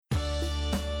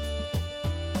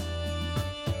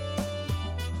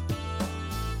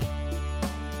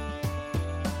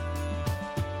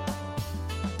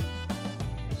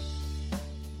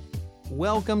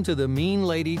Welcome to the Mean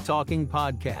Lady Talking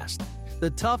Podcast,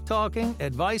 the tough-talking,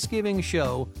 advice-giving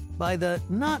show by the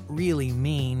not really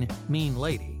mean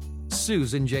lady,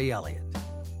 Susan J. Elliott.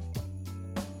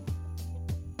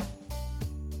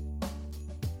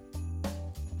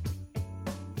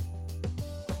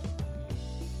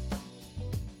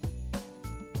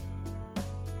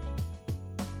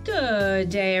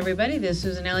 Good day, everybody. This is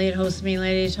Susan Elliott, host of Mean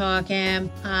Lady Talking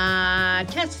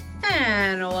Podcast,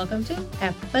 and welcome to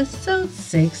episode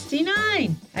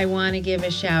 69. I want to give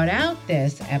a shout out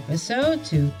this episode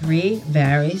to three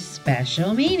very special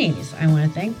meanies. I want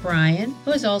to thank Brian,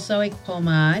 who is also a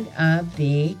co-mod of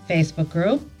the Facebook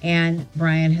group, and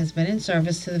Brian has been in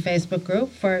service to the Facebook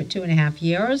group for 2.5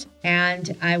 years,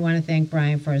 and I want to thank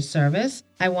Brian for his service.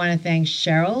 I want to thank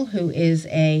Cheryl, who is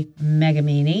a mega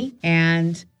meanie,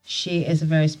 and she is a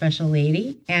very special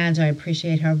lady, and I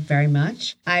appreciate her very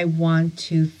much. I want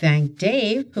to thank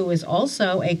Dave, who is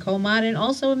also a co-mod and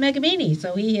also a mega meanie,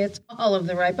 so he hits all of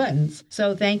the right buttons.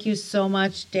 So thank you so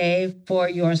much, Dave, for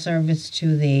your service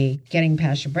to the Getting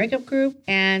Past Your Breakup group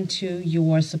and to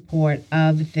your support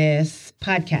of this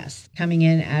podcast, coming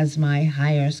in as my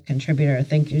highest contributor.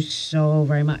 Thank you so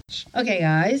very much. Okay,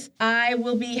 guys, I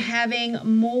will be having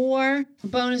more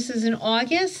bonuses in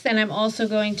August, and I'm also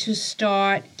going to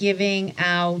start giving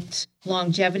out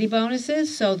longevity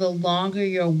bonuses. So the longer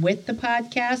you're with the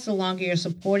podcast, the longer you're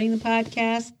supporting the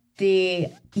podcast,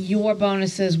 your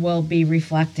bonuses will be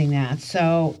reflecting that.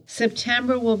 So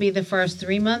September will be the first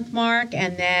 3-month mark,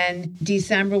 and then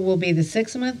December will be the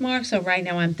 6-month mark. So right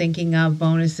now I'm thinking of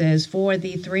bonuses for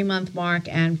the 3-month mark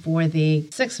and for the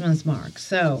 6-month mark.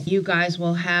 So you guys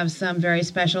will have some very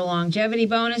special longevity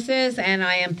bonuses, and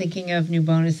I am thinking of new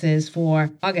bonuses for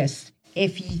August.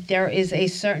 If there is a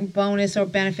certain bonus or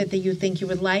benefit that you think you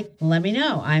would like, let me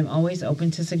know. I'm always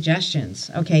open to suggestions.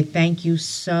 Okay, thank you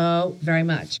so very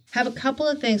much. Have a couple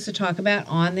of things to talk about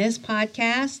on this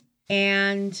podcast.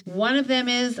 And one of them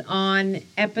is on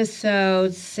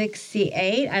episode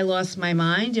 68, I lost my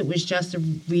mind. It was just a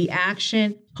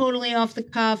reaction, totally off the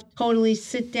cuff, totally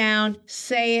sit down,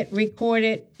 say it, record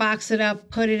it, box it up,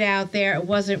 put it out there. It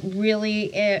wasn't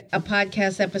really a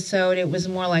podcast episode. It was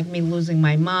more like me losing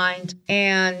my mind.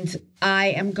 And I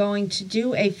am going to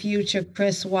do a future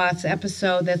Chris Watts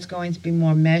episode that's going to be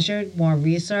more measured, more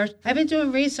research. I've been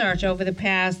doing research over the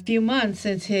past few months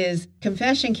since his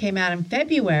confession came out in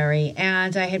February,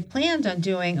 and I had planned on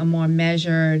doing a more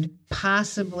measured,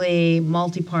 possibly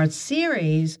multi-part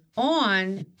series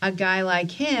on a guy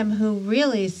like him who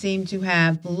really seemed to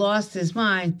have lost his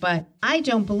mind, but I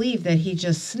don't believe that he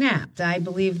just snapped. I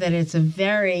believe that it's a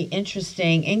very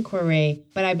interesting inquiry,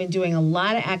 but I've been doing a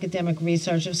lot of academic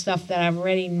research of stuff that I've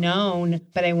already known,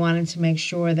 but I wanted to make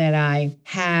sure that I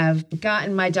have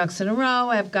gotten my ducks in a row.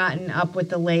 I've gotten up with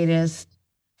the latest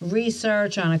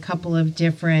research on a couple of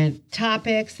different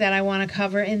topics that I want to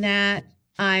cover in that.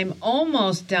 I'm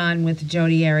almost done with the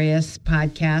Jodi Arias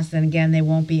podcast, and again, they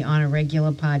won't be on a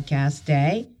regular podcast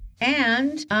day.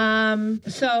 And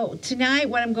so tonight,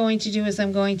 what I'm going to do is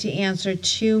I'm going to answer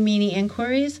 2 meanie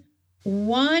inquiries.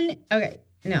 Not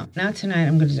tonight.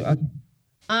 I'm going to do, okay.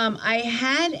 I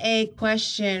had a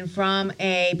question from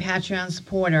a Patreon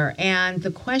supporter, and the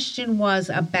question was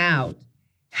about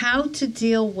how to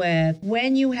deal with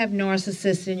when you have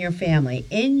narcissists in your family,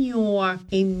 in your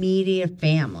immediate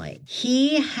family.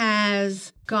 He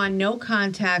has gone no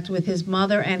contact with his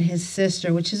mother and his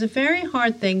sister, which is a very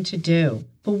hard thing to do.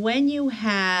 But when you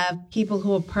have people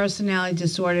who are personality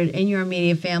disordered in your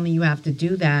immediate family, you have to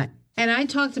do that. And I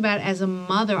talked about, as a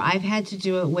mother, I've had to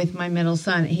do it with my middle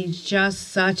son. He's just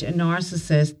such a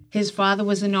narcissist. His father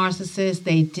was a narcissist.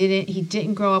 He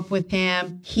didn't grow up with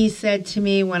him. He said to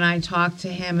me when I talked to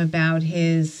him about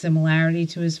his similarity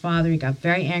to his father, he got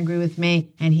very angry with me,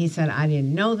 and he said, I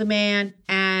didn't know the man.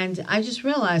 And I just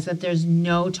realized that there's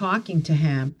no talking to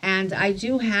him. And I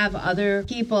do have other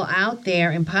people out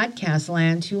there in podcast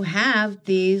land who have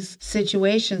these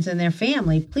situations in their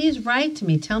family. Please write to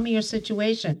me. Tell me your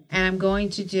situation. And I'm going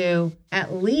to do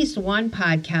at least one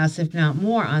podcast, if not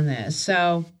more, on this.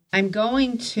 So I'm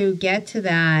going to get to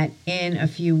that in a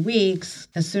few weeks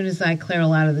as soon as I clear a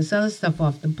lot of this other stuff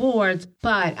off the boards.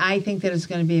 But I think that it's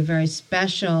going to be a very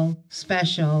special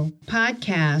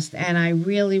podcast. And I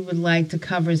really would like to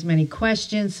cover as many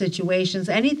questions, situations,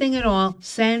 anything at all.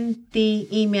 Send the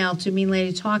email to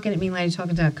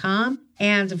meanladytalking@meanladytalking.com.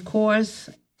 And of course,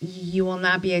 You will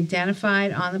not be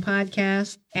identified on the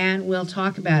podcast, and we'll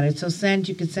talk about it. So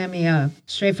you can send me a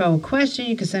straightforward question.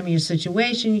 You can send me your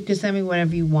situation. You can send me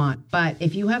whatever you want. But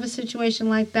if you have a situation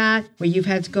like that where you've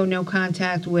had to go no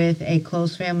contact with a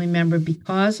close family member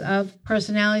because of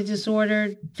personality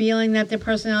disorder, feeling that they're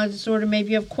personality disorder,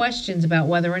 maybe you have questions about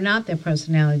whether or not they're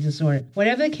personality disorder,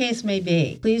 whatever the case may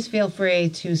be, please feel free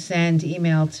to send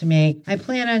email to me. I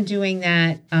plan on doing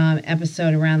that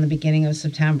episode around the beginning of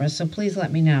September, so please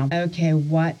let me know. Okay,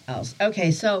 what else?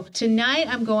 Okay, so tonight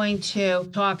I'm going to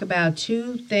talk about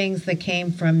two things that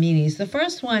came from meetings. The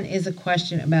first one is a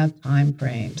question about time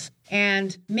frames.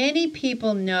 And many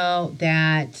people know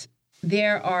that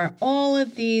there are all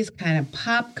of these kind of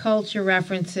pop culture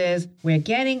references where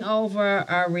getting over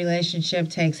our relationship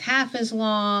takes half as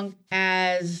long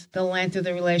as the length of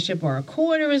the relationship or a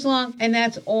quarter as long. And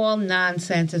that's all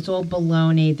nonsense. It's all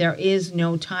baloney. There is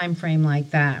no time frame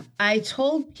like that. I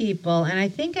told people, and I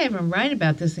think I even write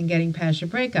about this in Getting Past Your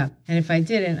Breakup. And if I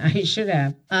didn't, I should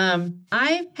have.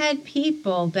 I've had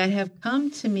people that have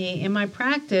come to me in my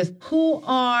practice who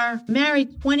are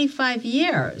married 25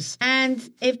 years. And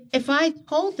if I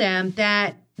told them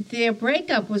that their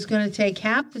breakup was going to take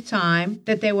half the time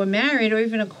that they were married, or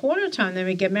even a quarter time they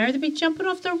would get married, they'd be jumping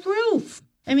off the roof.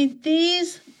 I mean,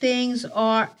 these things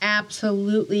are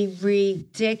absolutely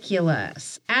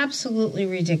ridiculous. Absolutely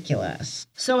ridiculous.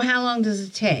 So how long does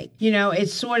it take? You know,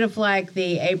 it's sort of like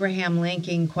the Abraham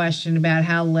Lincoln question about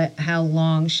how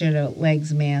long should a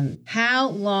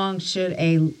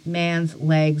man's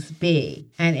legs be?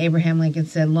 And Abraham Lincoln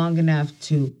said long enough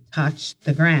to touch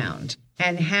the ground.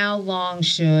 And how long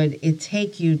should it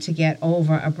take you to get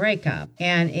over a breakup?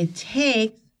 And it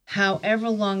takes however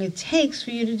long it takes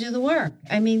for you to do the work.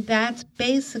 I mean, that's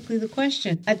basically the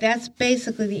question. That's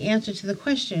basically the answer to the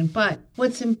question. But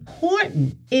what's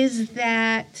important is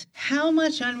that how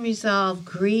much unresolved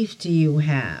grief do you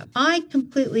have? I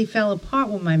completely fell apart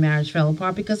when my marriage fell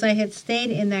apart because I had stayed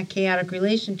in that chaotic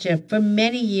relationship for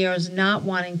many years, not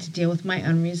wanting to deal with my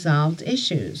unresolved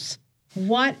issues.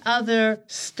 What other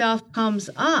stuff comes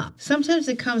up? Sometimes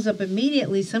it comes up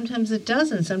immediately. Sometimes it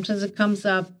doesn't. Sometimes it comes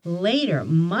up later,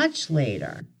 much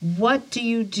later. What do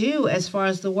you do as far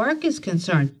as the work is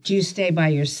concerned? Do you stay by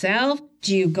yourself?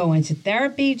 Do you go into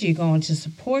therapy? Do you go into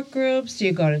support groups? Do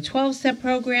you go to 12-step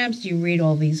programs? Do you read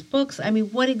all these books? I mean,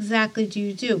 what exactly do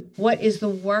you do? What is the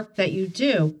work that you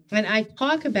do? And I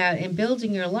talk about in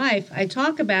building your life, I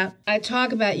talk about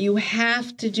you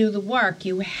have to do the work.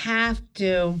 You have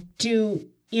to do,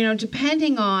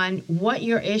 depending on what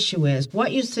your issue is,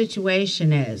 what your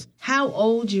situation is, how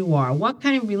old you are, what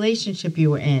kind of relationship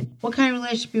you were in, what kind of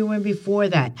relationship you were in before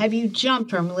that. Have you jumped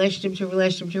from relationship to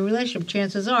relationship to relationship?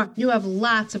 Chances are you have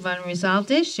lots of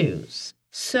unresolved issues.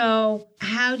 So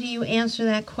how do you answer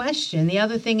that question? The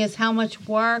other thing is, how much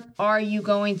work are you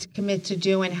going to commit to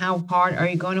do and how hard are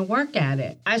you going to work at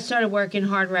it? I started working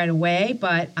hard right away,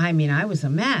 but I was a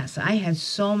mess. I had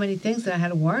so many things that I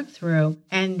had to work through.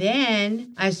 And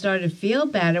then I started to feel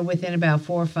better within about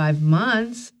 4 or 5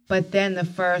 months. But then the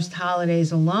first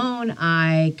holidays alone,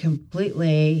 I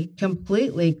completely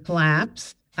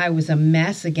collapsed. I was a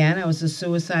mess again. I was a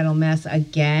suicidal mess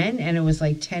again. And it was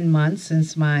like 10 months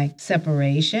since my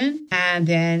separation. And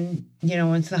then,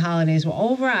 once the holidays were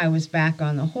over, I was back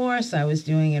on the horse. I was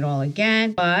doing it all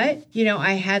again. But,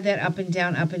 I had that up and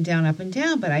down, up and down, up and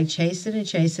down. But I chased it and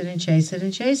chased it and chased it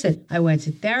and chased it. I went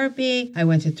to therapy. I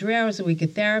went to 3 hours a week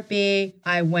of therapy.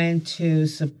 I went to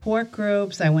support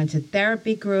groups. I went to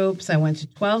therapy groups. I went to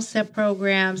 12-step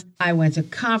programs. I went to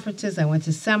conferences. I went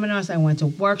to seminars. I went to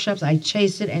workshops. I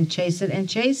chased it and chased it and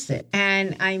chased it.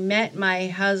 And I met my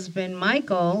husband,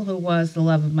 Michael, who was the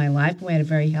love of my life. We had a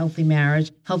very healthy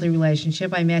marriage, healthy relationship.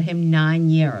 I met him 9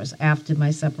 years after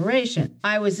my separation.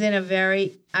 I was in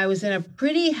a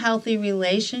pretty healthy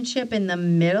relationship in the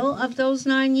middle of those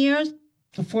 9 years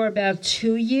for about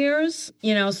 2 years,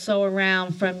 so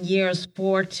around from years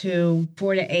 4 to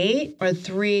 8 or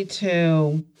 3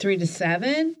 to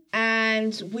 7.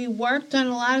 And we worked on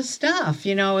a lot of stuff,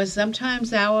 as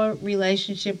sometimes our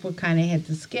relationship would kind of hit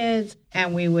the skids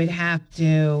and we would have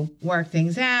to work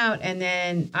things out. And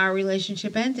then our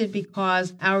relationship ended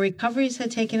because our recoveries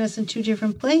had taken us in 2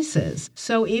 different places.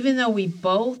 So even though we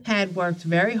both had worked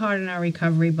very hard on our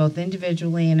recovery, both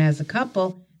individually and as a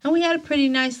couple, and we had a pretty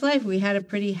nice life. We had a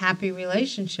pretty happy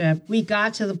relationship. We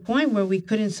got to the point where we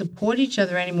couldn't support each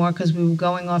other anymore because we were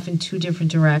going off in 2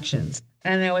 different directions.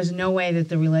 And there was no way that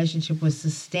the relationship was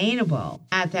sustainable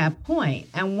at that point.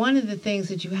 And one of the things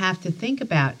that you have to think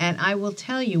about, and I will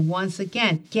tell you once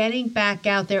again, getting back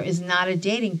out there is not a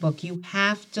dating book. You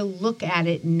have to look at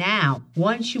it now.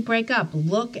 Once you break up,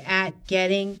 look at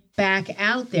getting back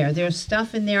out there. There's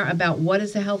stuff in there about what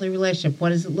is a healthy relationship, what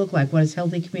does it look like, what is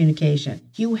healthy communication.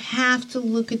 You have to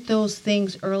look at those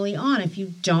things early on. If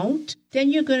you don't,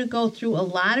 then you're going to go through a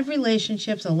lot of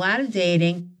relationships, a lot of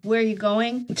dating, where you're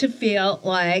going to feel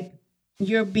like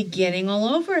you're beginning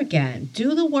all over again.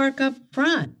 Do the work up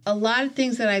front. A lot of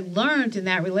things that I learned in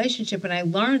that relationship and I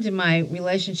learned in my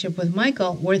relationship with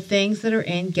Michael were things that are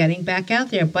in getting back out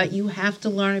there. But you have to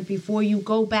learn it before you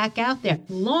go back out there,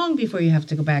 long before you have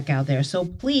to go back out there. So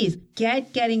please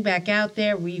getting back out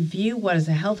there, review what does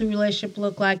a healthy relationship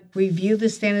look like, review the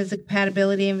standards of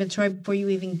compatibility inventory before you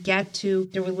even get to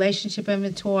the relationship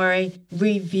inventory,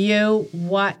 review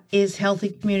what is healthy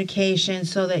communication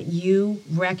so that you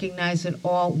recognize it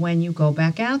all when you go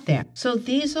back out there. So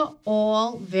these are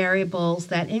all variables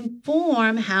that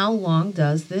inform how long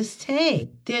does this take.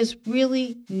 There's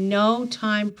really no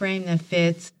time frame that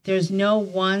fits. There's no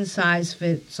one size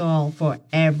fits all for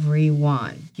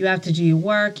everyone. You have to do your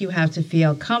work. You have to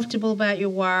feel comfortable about your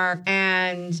work.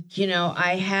 And,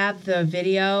 I have the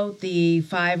video, the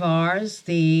 5 R's,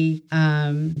 the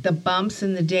bumps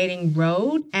in the dating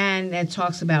road. And it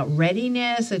talks about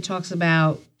readiness. It talks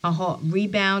about a whole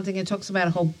rebounding. It talks about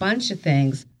a whole bunch of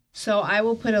things. So I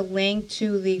will put a link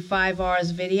to the 5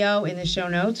 R's video in the show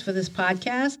notes for this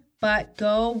podcast. But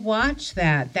go watch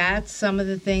that. That's some of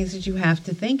the things that you have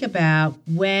to think about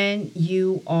when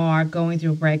you are going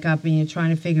through a breakup and you're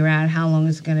trying to figure out how long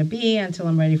it's going to be until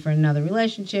I'm ready for another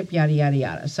relationship, yada, yada,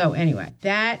 yada. So anyway,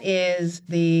 that is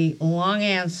the long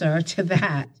answer to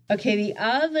that. Okay, the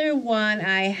other one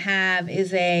I have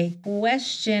is a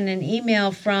question, an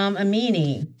email from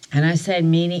Amini. And I said,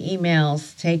 meanie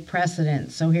emails take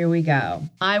precedence. So here we go.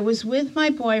 I was with my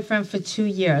boyfriend for 2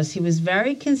 years. He was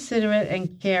very considerate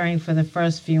and caring for the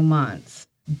first few months.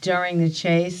 During the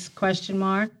chase, ?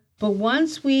 But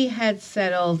once we had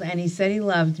settled and he said he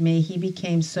loved me, he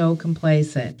became so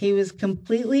complacent. He was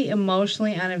completely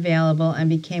emotionally unavailable and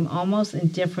became almost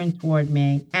indifferent toward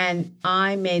me. And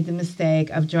I made the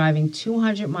mistake of driving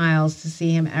 200 miles to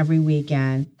see him every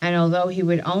weekend. And although he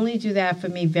would only do that for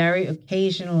me very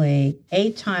occasionally,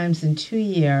 8 times in 2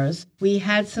 years, we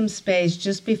had some space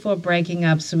just before breaking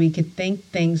up so we could think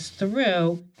things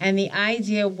through. And the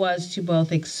idea was to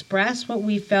both express what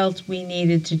we felt we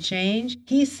needed to change.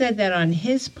 He said that on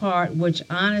his part, which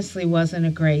honestly wasn't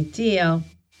a great deal,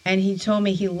 and he told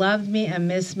me he loved me and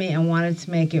missed me and wanted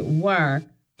to make it work.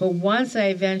 But once I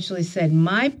eventually said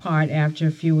my part after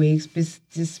a few weeks,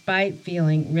 despite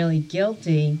feeling really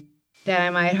guilty that I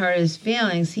might hurt his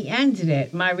feelings, he ended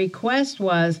it. My request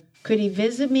was, could he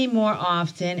visit me more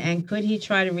often, and could he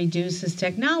try to reduce his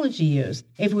technology use?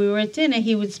 If we were at dinner,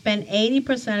 he would spend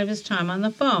 80% of his time on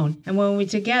the phone. And when we were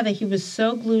together, he was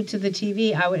so glued to the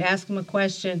TV, I would ask him a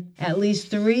question at least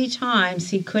 3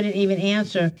 times he couldn't even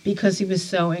answer because he was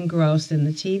so engrossed in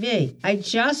the TV. I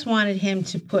just wanted him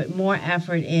to put more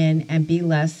effort in and be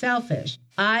less selfish.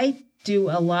 I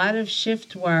do a lot of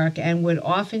shift work and would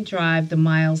often drive the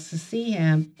miles to see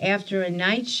him after a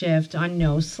night shift on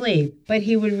no sleep. But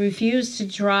he would refuse to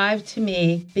drive to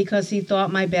me because he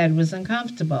thought my bed was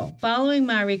uncomfortable. Following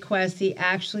my request, he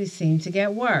actually seemed to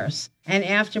get worse. And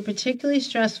after a particularly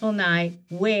stressful night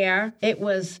where it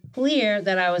was clear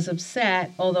that I was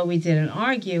upset, although we didn't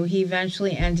argue, he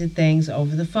eventually ended things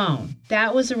over the phone.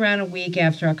 That was around a week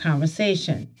after our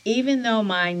conversation. Even though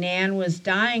my nan was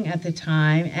dying at the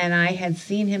time and I had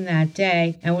seen him that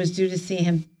day and was due to see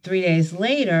him 3 days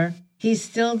later, he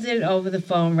still did it over the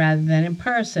phone rather than in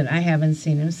person. I haven't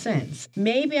seen him since.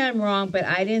 Maybe I'm wrong, but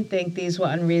I didn't think these were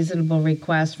unreasonable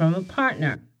requests from a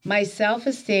partner. My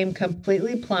self-esteem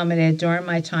completely plummeted during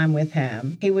my time with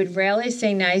him. He would rarely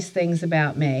say nice things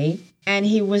about me, and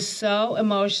he was so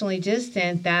emotionally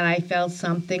distant that I felt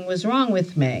something was wrong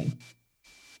with me.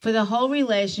 For the whole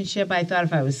relationship, I thought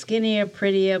if I was skinnier,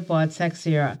 prettier, bought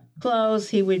sexier clothes,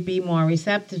 he would be more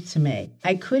receptive to me.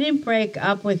 I couldn't break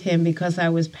up with him because I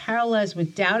was paralyzed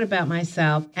with doubt about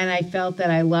myself and I felt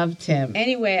that I loved him.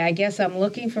 Anyway, I guess I'm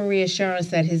looking for reassurance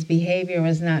that his behavior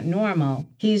is not normal.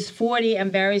 He's 40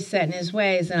 and very set in his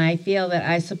ways, and I feel that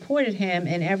I supported him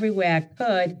in every way I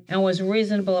could and was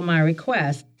reasonable in my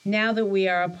request. Now that we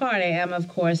are apart, I am, of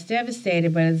course,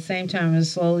 devastated, but at the same time, I'm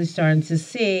slowly starting to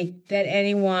see that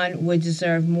anyone would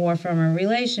deserve more from a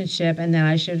relationship and that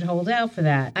I should hold out for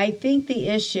that. I think the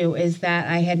issue is that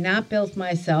I had not built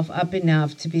myself up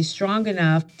enough to be strong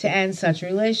enough to end such a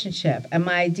relationship, and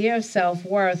my idea of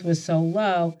self-worth was so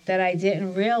low that I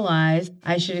didn't realize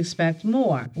I should expect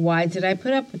more. Why did I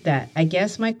put up with that? I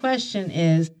guess my question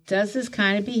is, does this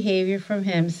kind of behavior from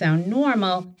him sound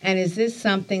normal, and is this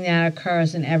something that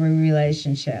occurs in every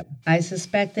relationship. I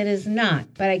suspect it is not,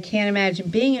 but I can't imagine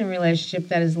being in a relationship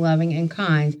that is loving and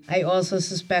kind. I also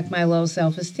suspect my low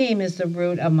self-esteem is the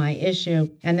root of my issue,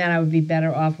 and that I would be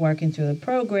better off working through the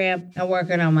program and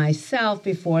working on myself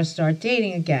before I start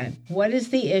dating again. What is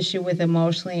the issue with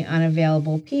emotionally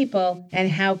unavailable people,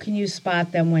 and how can you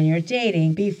spot them when you're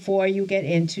dating before you get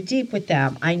in too deep with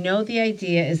them? I know the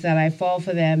idea is that I fall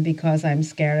for them because I'm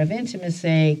scared of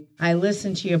intimacy. I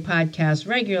listen to your podcast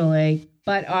regularly,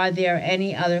 but are there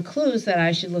any other clues that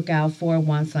I should look out for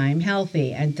once I'm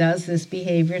healthy? And does this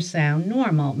behavior sound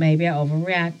normal? Maybe I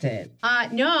overreacted.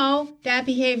 No, that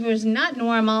behavior is not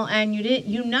normal, and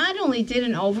you not only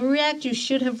didn't overreact, you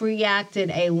should have reacted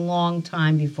a long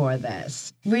time before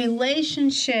this.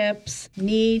 Relationships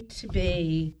need to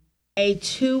be a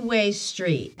two-way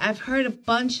street. I've heard a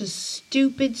bunch of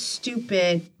stupid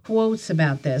quotes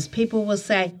about this. People will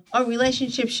say, oh,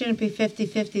 relationships shouldn't be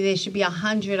 50-50. They should be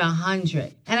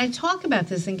 100-100. And I talk about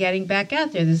this in Getting Back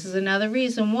Out There. This is another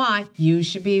reason why you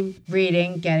should be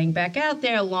reading Getting Back Out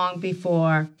There long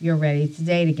before you're ready to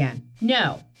date again.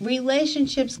 No,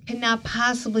 relationships cannot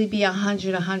possibly be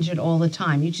 100-100 all the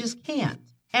time. You just can't.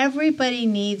 Everybody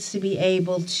needs to be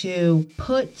able to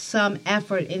put some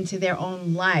effort into their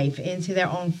own life, into their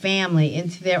own family,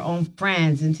 into their own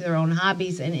friends, into their own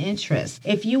hobbies and interests.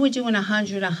 If you were doing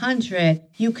 100-100,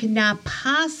 you could not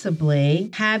possibly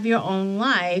have your own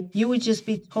life. You would just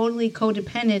be totally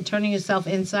codependent, turning yourself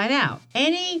inside out.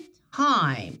 Any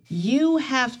time you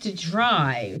have to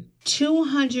drive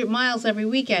 200 miles every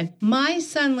weekend. My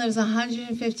son lives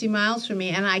 150 miles from me,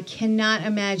 and I cannot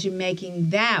imagine making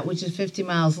that, which is 50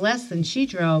 miles less than she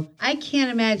drove. I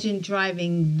can't imagine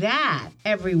driving that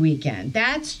every weekend.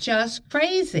 That's just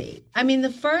crazy. I mean, the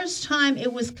first time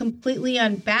it was completely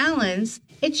unbalanced,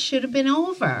 it should have been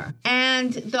over.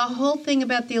 And the whole thing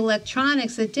about the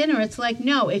electronics at dinner, it's like,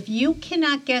 no, if you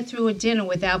cannot get through a dinner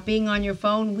without being on your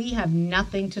phone, we have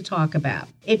nothing to talk about.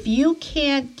 If you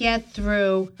can't get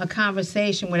through a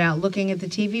conversation without looking at the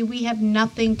TV, we have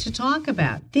nothing to talk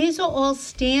about. These are all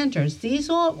standards. These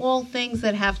are all things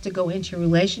that have to go into your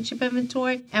relationship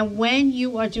inventory. And when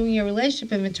you are doing your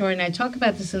relationship inventory, and I talk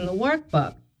about this in the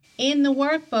workbook, in the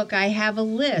workbook, I have a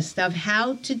list of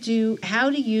how to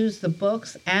use the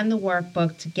books and the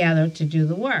workbook together to do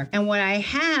the work. And what I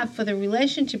have for the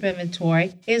relationship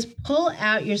inventory is pull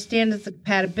out your standards of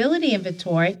compatibility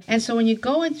inventory. And so when you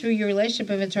go in through your relationship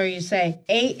inventory, you say,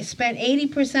 spent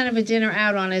 80% of a dinner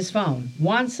out on his phone.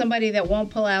 Want somebody that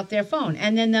won't pull out their phone.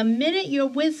 And then the minute you're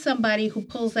with somebody who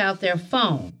pulls out their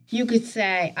phone, you could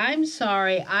say, I'm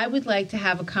sorry, I would like to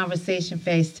have a conversation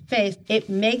face to face. It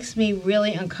makes me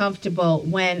really uncomfortable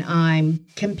when I'm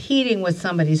competing with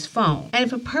somebody's phone. And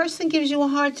if a person gives you a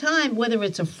hard time, whether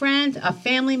it's a friend, a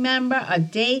family member, a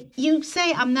date, you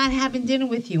say, I'm not having dinner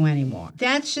with you anymore.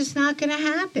 That's just not going to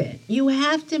happen. You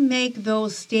have to make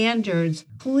those standards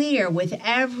clear with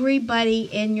everybody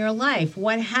in your life.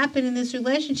 What happened in this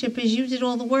relationship is you did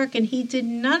all the work and he did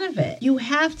none of it. You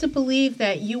have to believe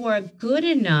that you are good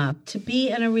enough to be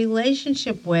in a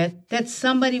relationship with, that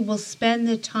somebody will spend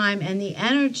the time and the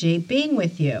energy being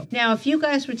with you. Now, if you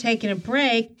guys were taking a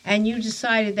break and you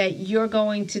decided that you're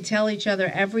going to tell each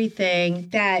other everything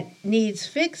that needs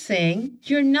fixing,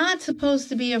 you're not supposed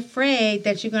to be afraid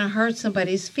that you're going to hurt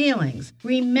somebody's feelings.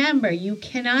 Remember, you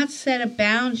cannot set a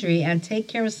boundary and take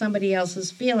care of somebody else's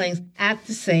feelings at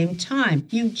the same time.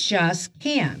 You just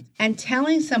can't. And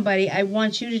telling somebody, I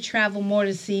want you to travel more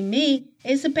to see me,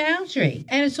 is a boundary.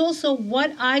 And it's also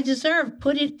what I deserve.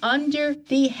 Put it under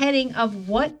the heading of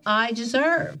what I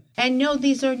deserve. And no,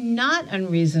 these are not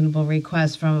unreasonable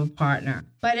requests from a partner.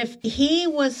 But if he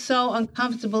was so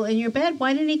uncomfortable in your bed,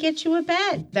 why didn't he get you a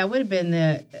bed? That would have been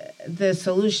the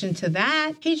solution to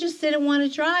that. He just didn't want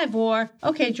to drive. Or,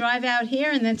 okay, drive out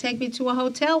here and then take me to a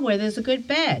hotel where there's a good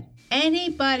bed.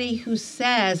 Anybody who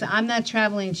says, I'm not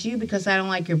traveling to you because I don't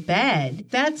like your bed,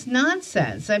 that's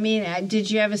nonsense. I mean,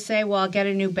 did you ever say, well, I'll get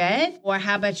a new bed? Or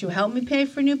how about you help me pay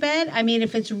for a new bed? I mean,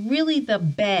 if it's really the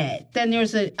bed, then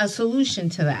there's a solution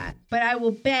to that. But I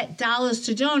will bet dollars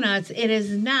to donuts it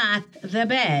is not the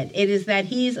bed. It is that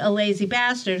he's a lazy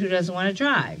bastard who doesn't want to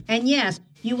drive. And yes,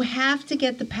 you have to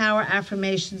get the Power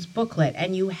Affirmations booklet,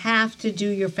 and you have to do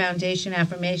your foundation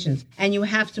affirmations, and you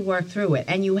have to work through it,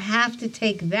 and you have to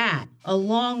take that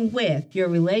along with your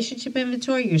relationship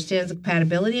inventory, your standards of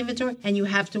compatibility inventory, and you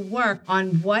have to work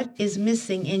on what is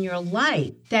missing in your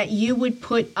life that you would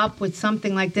put up with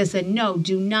something like this. And no,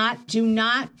 do not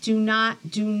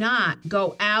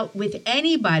go out with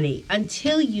anybody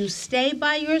until you stay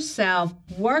by yourself,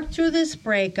 work through this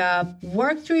breakup,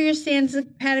 work through your standards of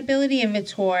compatibility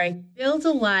inventory, build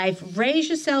a life, raise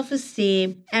your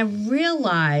self-esteem, and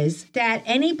realize that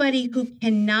anybody who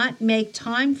cannot make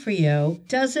time for you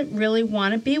doesn't really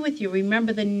want to be with you.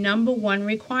 Remember, the number one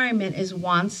requirement is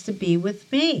wants to be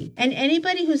with me. And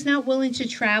anybody who's not willing to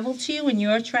travel to you and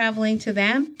you're traveling to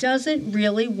them doesn't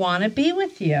really want to be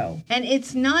with you. And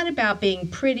it's not about being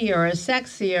prettier or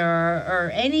sexier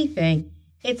or anything.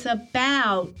 It's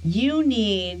about you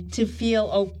need to feel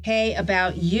okay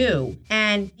about you.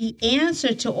 And the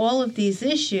answer to all of these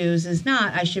issues is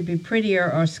not I should be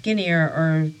prettier or skinnier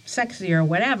or sexier or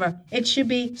whatever. It should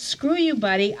be screw you,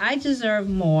 buddy. I deserve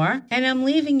more and I'm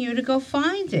leaving you to go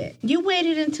find it. You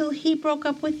waited until he broke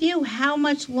up with you. How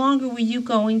much longer were you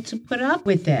going to put up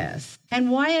with this?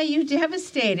 And why are you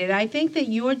devastated? I think that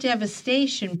your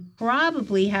devastation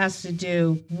probably has to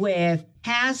do with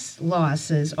past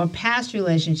losses or past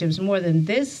relationships more than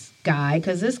this guy,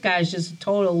 because this guy's just a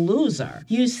total loser.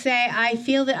 You say, I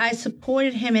feel that I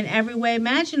supported him in every way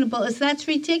imaginable. That's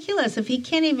ridiculous. If he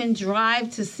can't even drive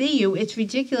to see you, it's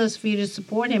ridiculous for you to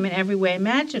support him in every way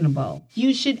imaginable.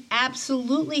 You should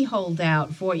absolutely hold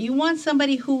out for it. You want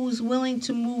somebody who's willing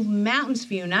to move mountains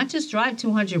for you, not just drive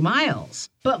 200 miles,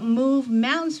 but move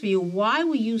mountains for you. Why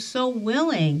were you so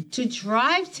willing to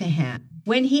drive to him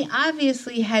when he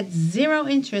obviously had zero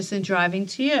interest in driving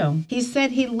to you? He said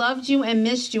he loved you and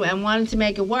missed you and wanted to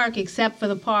make it work, except for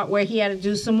the part where he had to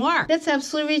do some work. That's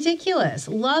absolutely ridiculous.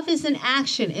 Love is an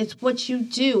action. It's what you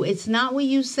do. It's not what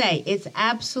you say. It's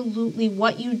absolutely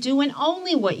what you do and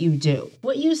only what you do.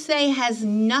 What you say has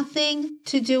nothing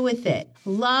to do with it.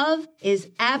 Love is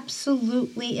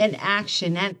absolutely an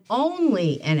action and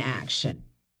only an action.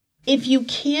 If you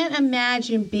can't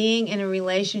imagine being in a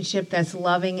relationship that's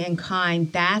loving and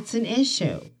kind, that's an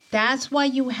issue. That's why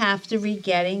you have to read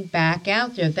Getting Back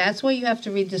Out There. That's why you have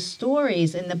to read the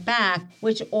stories in the back,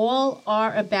 which all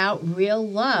are about real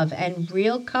love and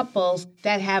real couples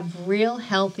that have real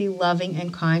healthy, loving,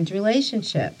 and kind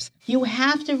relationships. You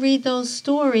have to read those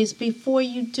stories before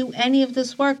you do any of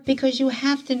this work because you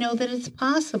have to know that it's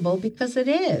possible, because it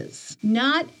is.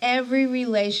 Not every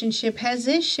relationship has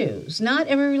issues. Not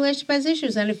every relationship has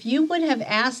issues. And if you would have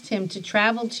asked him to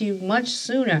travel to you much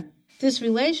sooner, this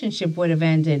relationship would have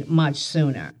ended much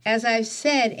sooner. As I've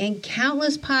said in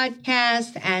countless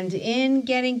podcasts and in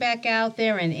Getting Back Out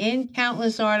There and in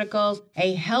countless articles,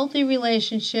 a healthy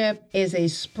relationship is a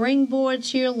springboard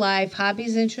to your life,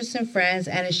 hobbies, interests, and friends,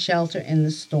 and a shelter in the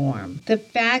storm. The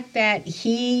fact that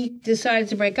he decided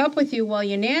to break up with you while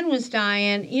your nan was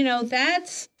dying,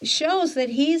 that shows that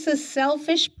he's a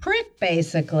selfish prick,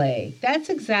 basically. That's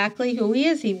exactly who he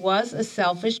is. He was a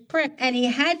selfish prick, and he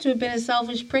had to have been a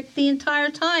selfish prick the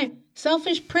entire time.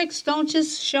 Selfish pricks don't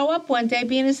just show up one day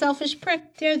being a selfish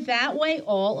prick. They're that way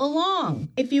all along.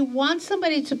 If you want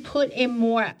somebody to put in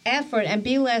more effort and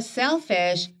be less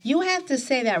selfish, you have to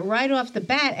say that right off the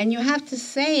bat, and you have to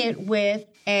say it with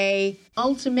a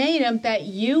ultimatum that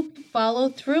you follow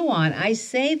through on. I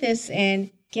say this in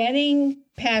Getting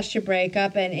Past Your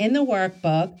Breakup and in the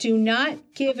workbook. Do not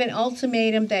give an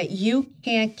ultimatum that you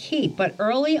can't keep. But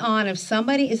early on, if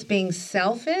somebody is being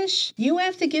selfish, you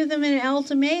have to give them an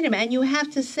ultimatum, and you have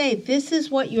to say, this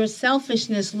is what your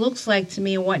selfishness looks like to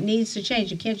me and what needs to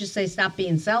change. You can't just say, stop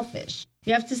being selfish.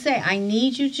 You have to say, I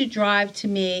need you to drive to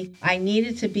me. I need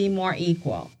it to be more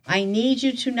equal. I need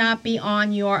you to not be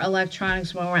on your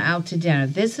electronics when we're out to dinner.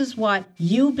 This is what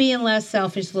you being less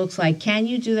selfish looks like. Can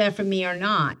you do that for me or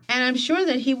not? And I'm sure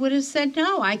that he would have said,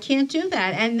 no, I can't do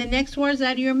that. And the next words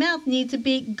out of your mouth need to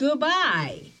be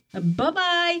goodbye.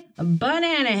 Bye-bye, a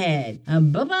banana head.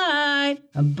 Bye-bye,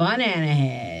 a banana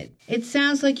head. It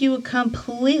sounds like you were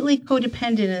completely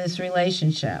codependent in this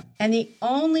relationship. And the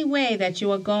only way that you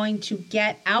are going to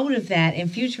get out of that in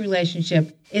future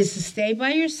relationship is to stay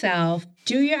by yourself,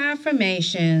 do your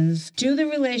affirmations, do the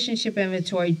relationship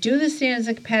inventory, do the standards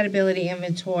of compatibility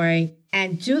inventory,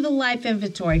 and do the life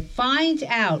inventory. Find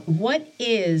out what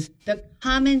is the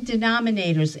common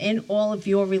denominators in all of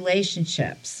your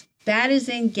relationships. That is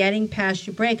in Getting Past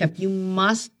Your Breakup. You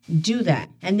must do that.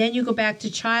 And then you go back to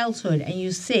childhood and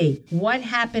you see what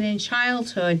happened in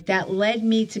childhood that led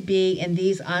me to be in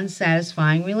these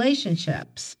unsatisfying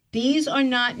relationships. These are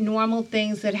not normal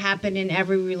things that happen in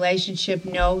every relationship.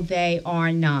 No, they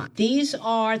are not. These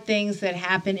are things that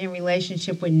happen in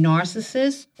relationship with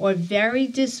narcissists or very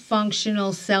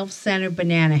dysfunctional, self-centered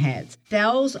banana heads.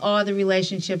 Those are the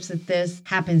relationships that this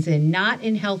happens in, not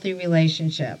in healthy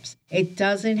relationships. It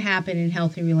doesn't happen in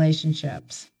healthy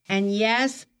relationships. And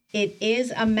yes, it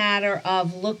is a matter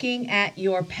of looking at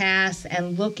your past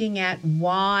and looking at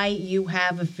why you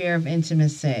have a fear of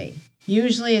intimacy.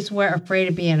 Usually it's we're afraid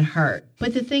of being hurt.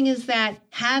 But the thing is that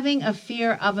having a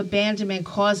fear of abandonment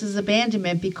causes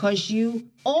abandonment because you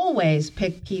always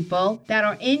pick people that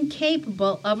are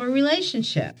incapable of a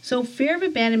relationship. So fear of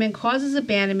abandonment causes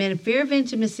abandonment. Fear of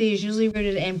intimacy is usually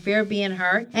rooted in fear of being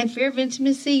hurt. And fear of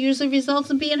intimacy usually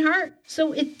results in being hurt.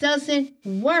 So it doesn't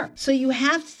work. So you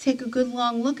have to take a good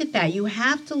long look at that. You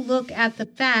have to look at the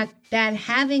fact that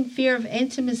having fear of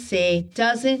intimacy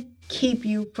doesn't keep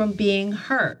you from being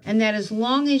hurt. And that as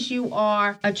long as you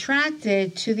are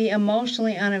attracted to the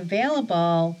emotionally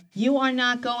unavailable, you are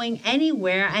not going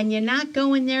anywhere and you're not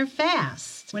going there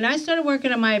fast. When I started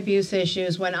working on my abuse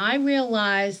issues, when I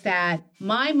realized that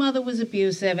my mother was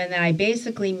abusive and that I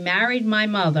basically married my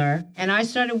mother, and I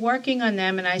started working on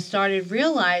them and I started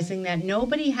realizing that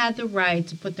nobody had the right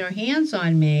to put their hands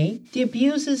on me, the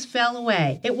abuses fell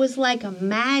away. It was like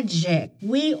magic.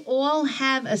 We all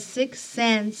have a sixth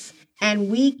sense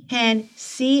and we can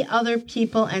see other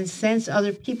people and sense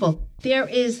other people. There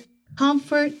is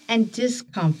comfort and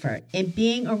discomfort in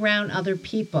being around other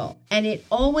people. And it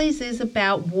always is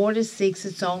about water seeks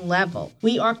its own level.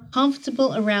 We are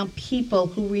comfortable around people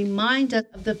who remind us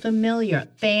of the familiar,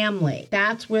 family.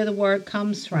 That's where the word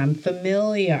comes from,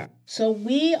 familiar. So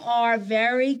we are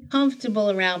very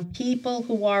comfortable around people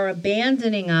who are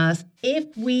abandoning us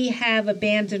if we have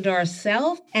abandoned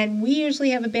ourselves, and we usually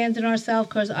have abandoned ourselves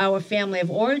because our family of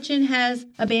origin has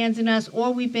abandoned us,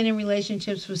 or we've been in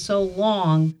relationships for so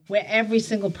long where every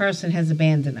single person has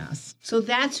abandoned us. So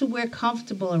that's who we're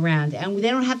comfortable around, and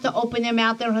they don't have to open their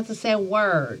mouth, they don't have to say a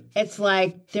word. It's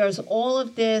like there's all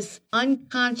of this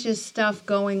unconscious stuff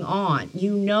going on.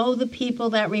 You know the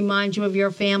people that remind you of your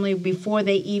family before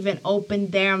they even open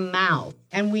their mouth.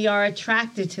 And we are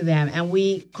attracted to them and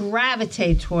we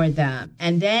gravitate toward them.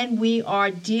 And then we are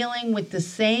dealing with the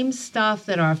same stuff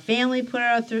that our family put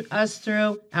us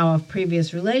through, our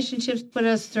previous relationships put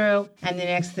us through. And the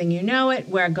next thing you know it,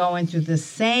 we're going through the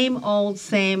same old,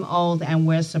 and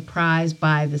we're surprised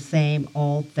by the same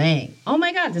old thing. Oh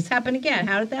my God, this happened again.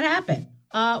 How did that happen?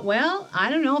 Well, I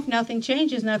don't know. If nothing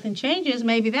changes, nothing changes.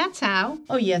 Maybe that's how.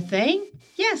 Oh, you think?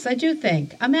 Yes, I do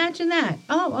think. Imagine that.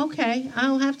 Oh, okay.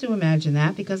 I'll have to imagine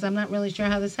that because I'm not really sure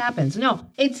how this happens. No,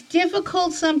 it's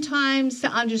difficult sometimes to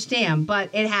understand, but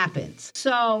it happens.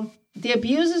 So the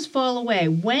abuses fall away.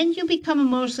 When you become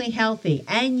emotionally healthy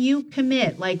and you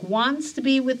commit, like wants to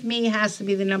be with me has to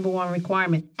be the number one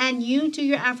requirement, and you do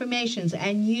your affirmations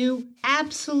and you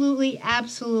absolutely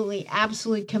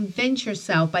convince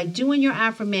yourself by doing your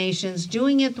affirmations,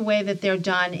 doing it the way that they're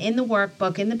done in the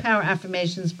workbook, in the Power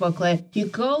Affirmations booklet. You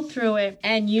go through it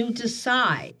and you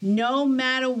decide, no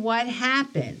matter what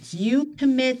happens, you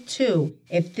commit to,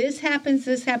 if this happens,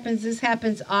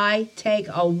 I take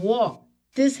a walk.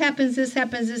 This happens,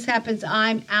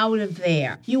 I'm out of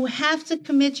there. You have to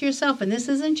commit to yourself. And this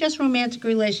isn't just romantic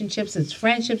relationships, it's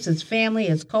friendships, it's family,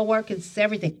 it's co-work, it's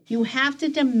everything. You have to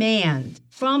demand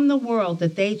from the world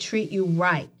that they treat you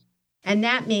right. And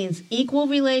that means equal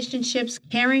relationships,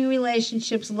 caring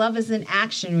relationships, love is in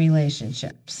action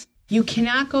relationships. You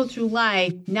cannot go through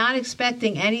life not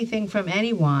expecting anything from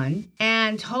anyone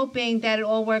and hoping that it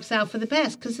all works out for the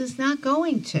best, because it's not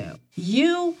going to.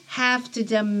 You have to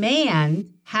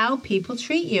demand how people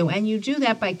treat you, and you do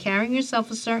that by carrying yourself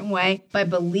a certain way, by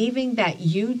believing that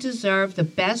you deserve the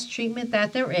best treatment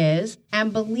that there is,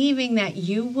 and believing that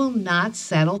you will not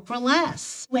settle for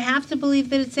less. You have to believe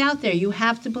that it's out there. You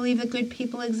have to believe that good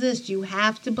people exist. You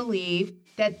have to believe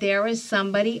that there is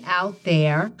somebody out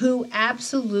there who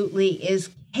absolutely is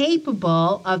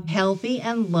capable of healthy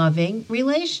and loving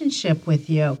relationship with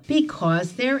you,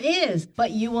 because there is.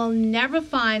 But you will never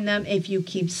find them if you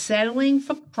keep settling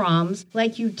for crumbs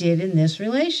like you did in this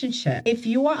relationship. If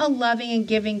you are a loving and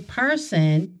giving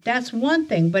person, that's one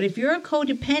thing. But if you're a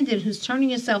codependent who's turning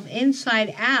yourself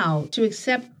inside out to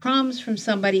accept crumbs from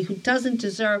somebody who doesn't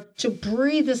deserve to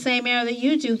breathe the same air that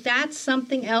you do, that's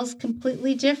something else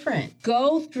completely different.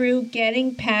 Go through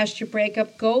getting past your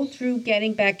breakup, go through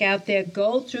getting back out there,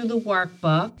 go through the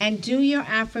workbook, and do your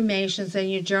affirmations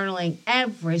and your journaling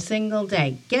every single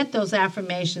day. Get those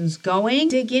affirmations going.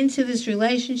 Dig into this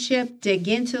relationship, dig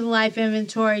into the life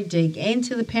inventory, dig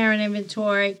into the parent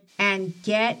inventory, and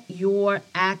get your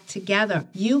act together.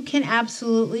 You can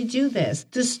absolutely do this.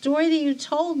 The story that you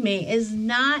told me is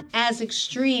not as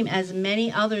extreme as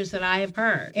many others that I have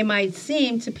heard. It might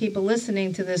seem to people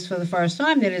listening to this for the first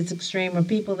time that it's extreme, or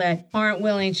people that aren't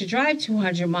willing to drive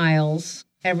 200 miles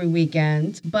every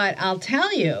weekend. But I'll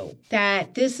tell you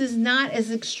that this is not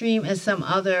as extreme as some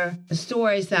other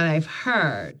stories that I've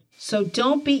heard. So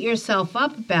don't beat yourself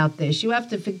up about this. You have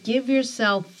to forgive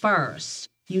yourself first.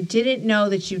 You didn't know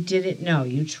that you didn't know.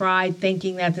 You tried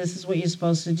thinking that this is what you're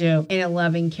supposed to do in a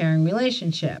loving, caring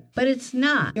relationship. But it's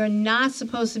not. You're not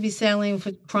supposed to be settling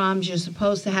for crumbs. You're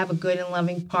supposed to have a good and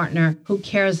loving partner who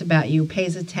cares about you,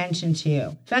 pays attention to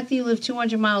you. The fact that you live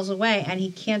 200 miles away and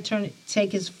he can't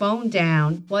take his phone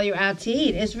down while you're out to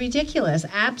eat is ridiculous.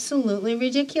 Absolutely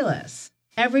ridiculous.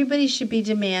 Everybody should be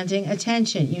demanding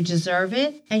attention. You deserve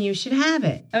it and you should have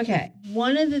it. Okay.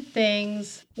 One of the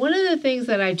things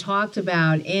that I talked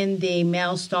about in the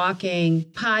male stalking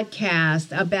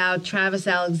podcast about Travis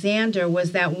Alexander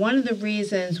was that one of the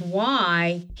reasons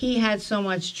why he had so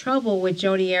much trouble with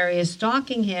Jodi Arias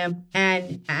stalking him,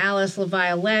 and Alice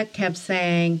LaViolette kept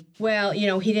saying, well,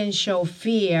 he didn't show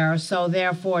fear, so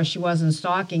therefore she wasn't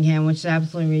stalking him, which is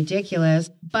absolutely ridiculous.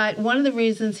 But one of the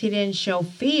reasons he didn't show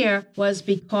fear was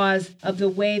because of the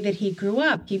way that he grew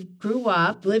up. He grew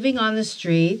up living on the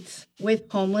streets with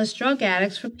homeless drug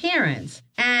addicts for parents.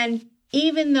 And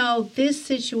even though this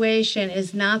situation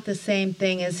is not the same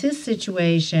thing as his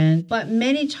situation, but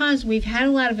many times we've had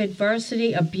a lot of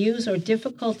adversity, abuse, or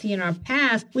difficulty in our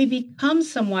past, we become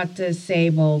somewhat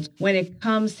disabled when it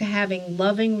comes to having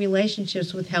loving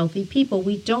relationships with healthy people.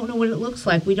 We don't know what it looks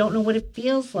like. We don't know what it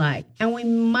feels like. And we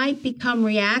might become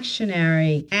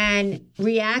reactionary and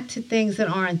react to things that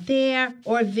aren't there,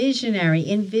 or visionary,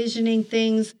 envisioning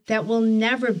things that will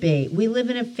never be. We live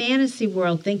in a fantasy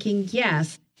world thinking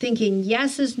yes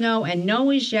is no, and no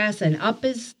is yes, and up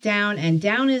is down, and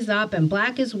down is up, and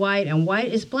black is white, and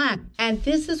white is black. And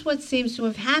this is what seems to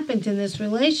have happened in this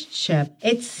relationship.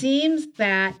 It seems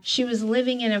that she was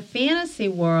living in a fantasy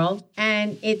world,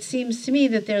 and it seems to me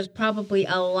that there's probably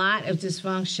a lot of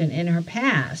dysfunction in her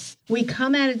past. We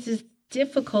come at it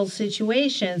difficult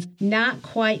situations, not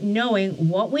quite knowing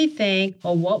what we think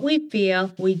or what we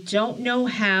feel. We don't know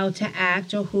how to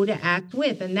act or who to act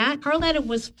with. And that her letter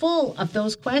was full of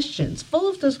those questions.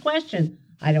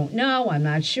 I don't know. I'm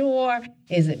not sure.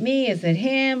 Is it me? Is it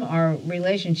him? Are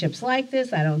relationships like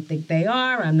this? I don't think they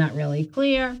are. I'm not really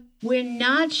clear. We're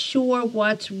not sure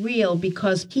what's real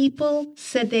because people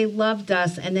said they loved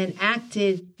us and then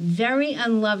acted very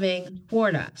unloving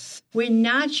toward us. We're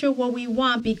not sure what we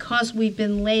want because we've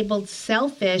been labeled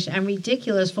selfish and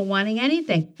ridiculous for wanting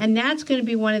anything. And that's going to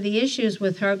be one of the issues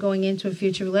with her going into a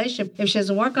future relationship if she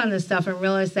doesn't work on this stuff and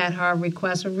realize that her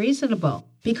requests are reasonable.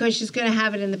 Because she's going to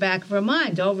have it in the back of her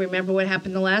mind. Oh, remember what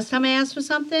happened the last time I asked for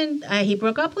something? He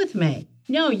broke up with me.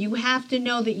 No, you have to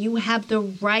know that you have the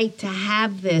right to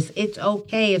have this. It's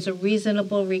okay. It's a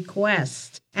reasonable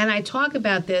request. And I talk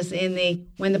about this in the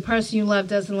When the Person You Love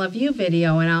Doesn't Love You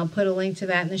video, and I'll put a link to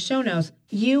that in the show notes.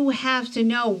 You have to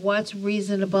know what's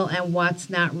reasonable and what's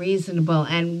not reasonable.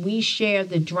 And we share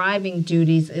the driving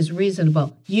duties as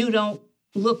reasonable. You don't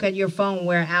look at your phone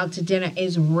where out to dinner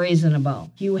is reasonable.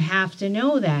 You have to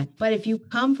know that. But if you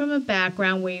come from a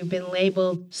background where you've been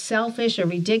labeled selfish or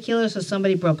ridiculous, or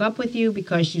somebody broke up with you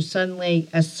because you suddenly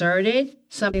asserted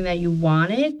something that you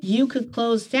wanted, you could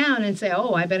close down and say,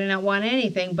 oh, I better not want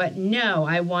anything. But no,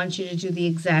 I want you to do the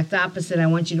exact opposite. I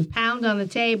want you to pound on the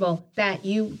table that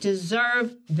you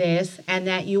deserve this and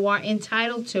that you are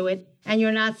entitled to it and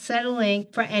you're not settling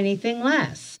for anything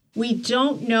less. We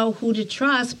don't know who to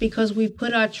trust because we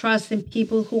put our trust in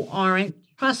people who aren't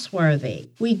trustworthy.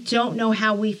 We don't know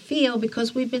how we feel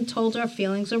because we've been told our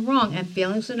feelings are wrong, and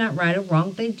feelings are not right or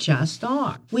wrong, they just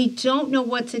are. We don't know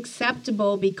what's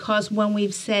acceptable because when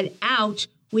we've said ouch,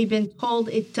 we've been told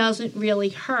it doesn't really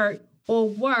hurt, or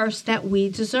worse, that we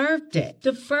deserved it.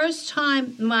 The first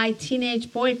time my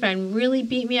teenage boyfriend really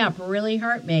beat me up, really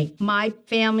hurt me, my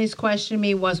family's question to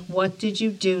me was, what did you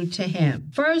do to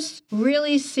him? First,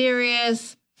 really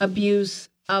serious abuse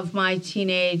of my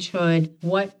teenagehood.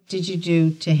 What did you do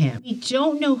to him? We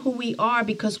don't know who we are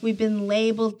because we've been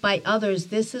labeled by others.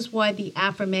 This is why the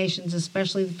affirmations,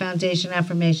 especially the foundation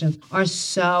affirmations, are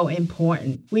so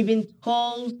important. We've been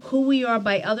told who we are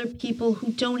by other people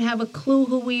who don't have a clue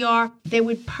who we are. They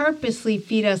would purposely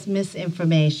feed us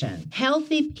misinformation.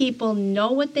 Healthy people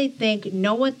know what they think,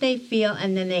 know what they feel,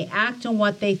 and then they act on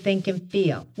what they think and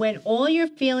feel. When all your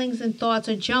feelings and thoughts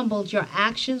are jumbled, your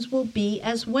actions will be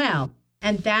as well.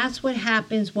 And that's what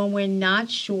happens when we're not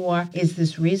sure, is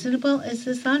this reasonable? Is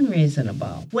this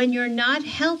unreasonable? When you're not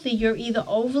healthy, you're either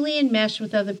overly enmeshed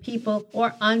with other people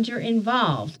or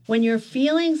under-involved. When your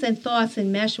feelings and thoughts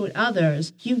enmesh with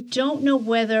others, you don't know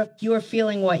whether you're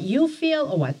feeling what you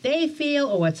feel or what they feel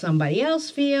or what somebody else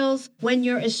feels. When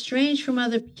you're estranged from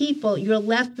other people, you're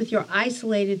left with your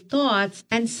isolated thoughts,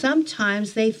 and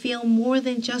sometimes they feel more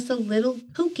than just a little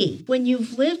kooky. When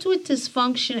you've lived with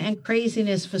dysfunction and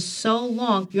craziness for so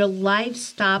long, your life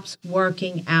stops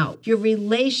working out. Your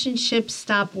relationships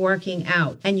stop working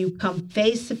out, and you come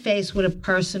face to face with a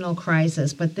personal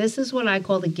crisis. But this is what I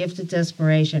call the gift of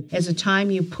desperation. It's a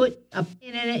time you put a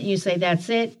pin in it and you say, that's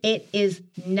it. It is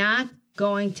not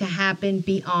going to happen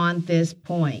beyond this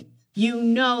point. You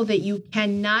know that you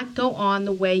cannot go on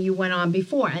the way you went on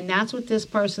before. And that's what this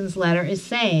person's letter is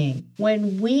saying.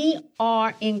 When we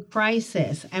are in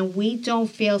crisis and we don't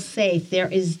feel safe,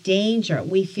 there is danger.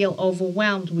 We feel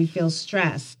overwhelmed. We feel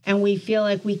stressed. And we feel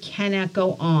like we cannot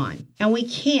go on. And we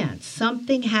can't.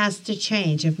 Something has to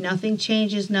change. If nothing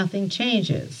changes, nothing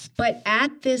changes. But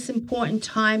at this important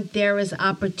time, there is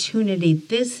opportunity.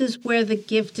 This is where the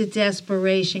gift of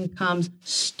desperation comes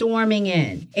storming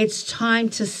in. It's time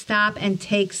to stop and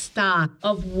take stock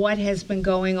of what has been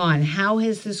going on. How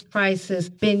has this crisis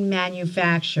been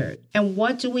manufactured? And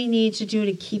what do we need to do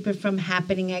to keep it from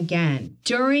happening again?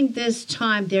 During this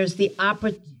time, there's the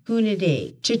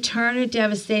opportunity to turn a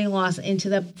devastating loss into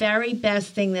the very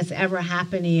best thing that's ever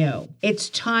happened to you. It's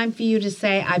time for you to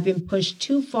say, I've been pushed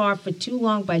too far for too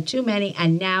long by too many,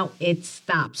 and now it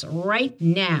stops right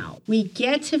now. We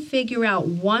get to figure out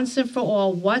once and for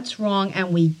all what's wrong,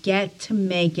 and we get to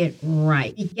make it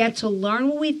right. We get to learn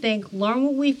what we think, learn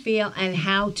what we feel, and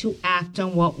how to act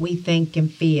on what we think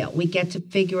and feel. We get to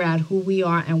figure out who we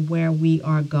are and where we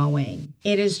are going.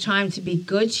 It is time to be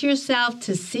good to yourself,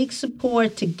 to seek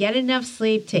support, to get enough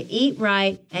sleep, to eat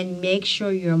right, and make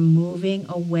sure you're moving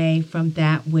away from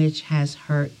that which has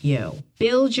hurt you.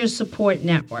 Build your support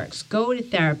networks. Go to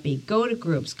therapy, go to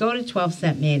groups, go to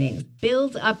 12-step meetings.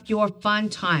 Build up your fun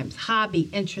times. Hobby,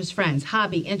 interest, friends.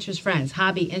 Hobby, interest, friends.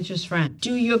 Hobby, interest, friends.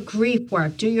 Do your grief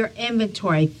work. Do your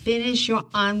inventory. Finish your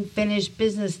unfinished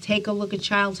business. Take a look at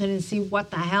childhood and see what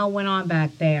the hell went on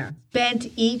back there.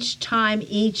 Spend each time,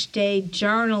 each day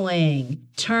journaling.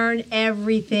 Turn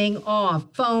everything off.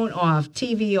 Phone off.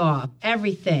 TV off.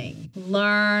 Everything.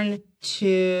 Learn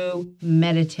to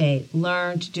meditate.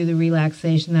 Learn to do the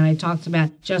relaxation that I talked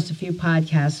about just a few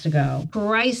podcasts ago.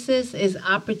 Crisis is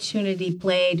opportunity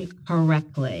played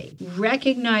correctly.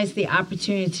 Recognize the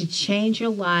opportunity to change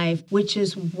your life, which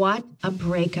is what a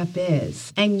breakup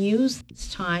is, and use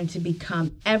this time to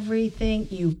become everything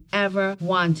you've ever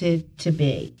wanted to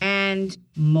be and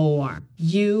more.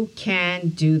 You can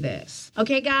do this.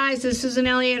 Okay, guys, this is Susan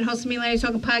Elliott, host of Me Lady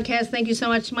Talking Podcast. Thank you so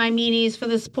much to my meanies for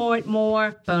the support.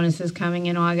 More bonuses coming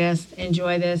in August.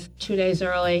 Enjoy this 2 days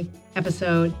early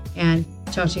episode, and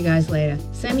talk to you guys later.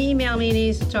 Send me email,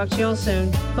 meanies. Talk to you all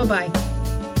soon. Bye-bye.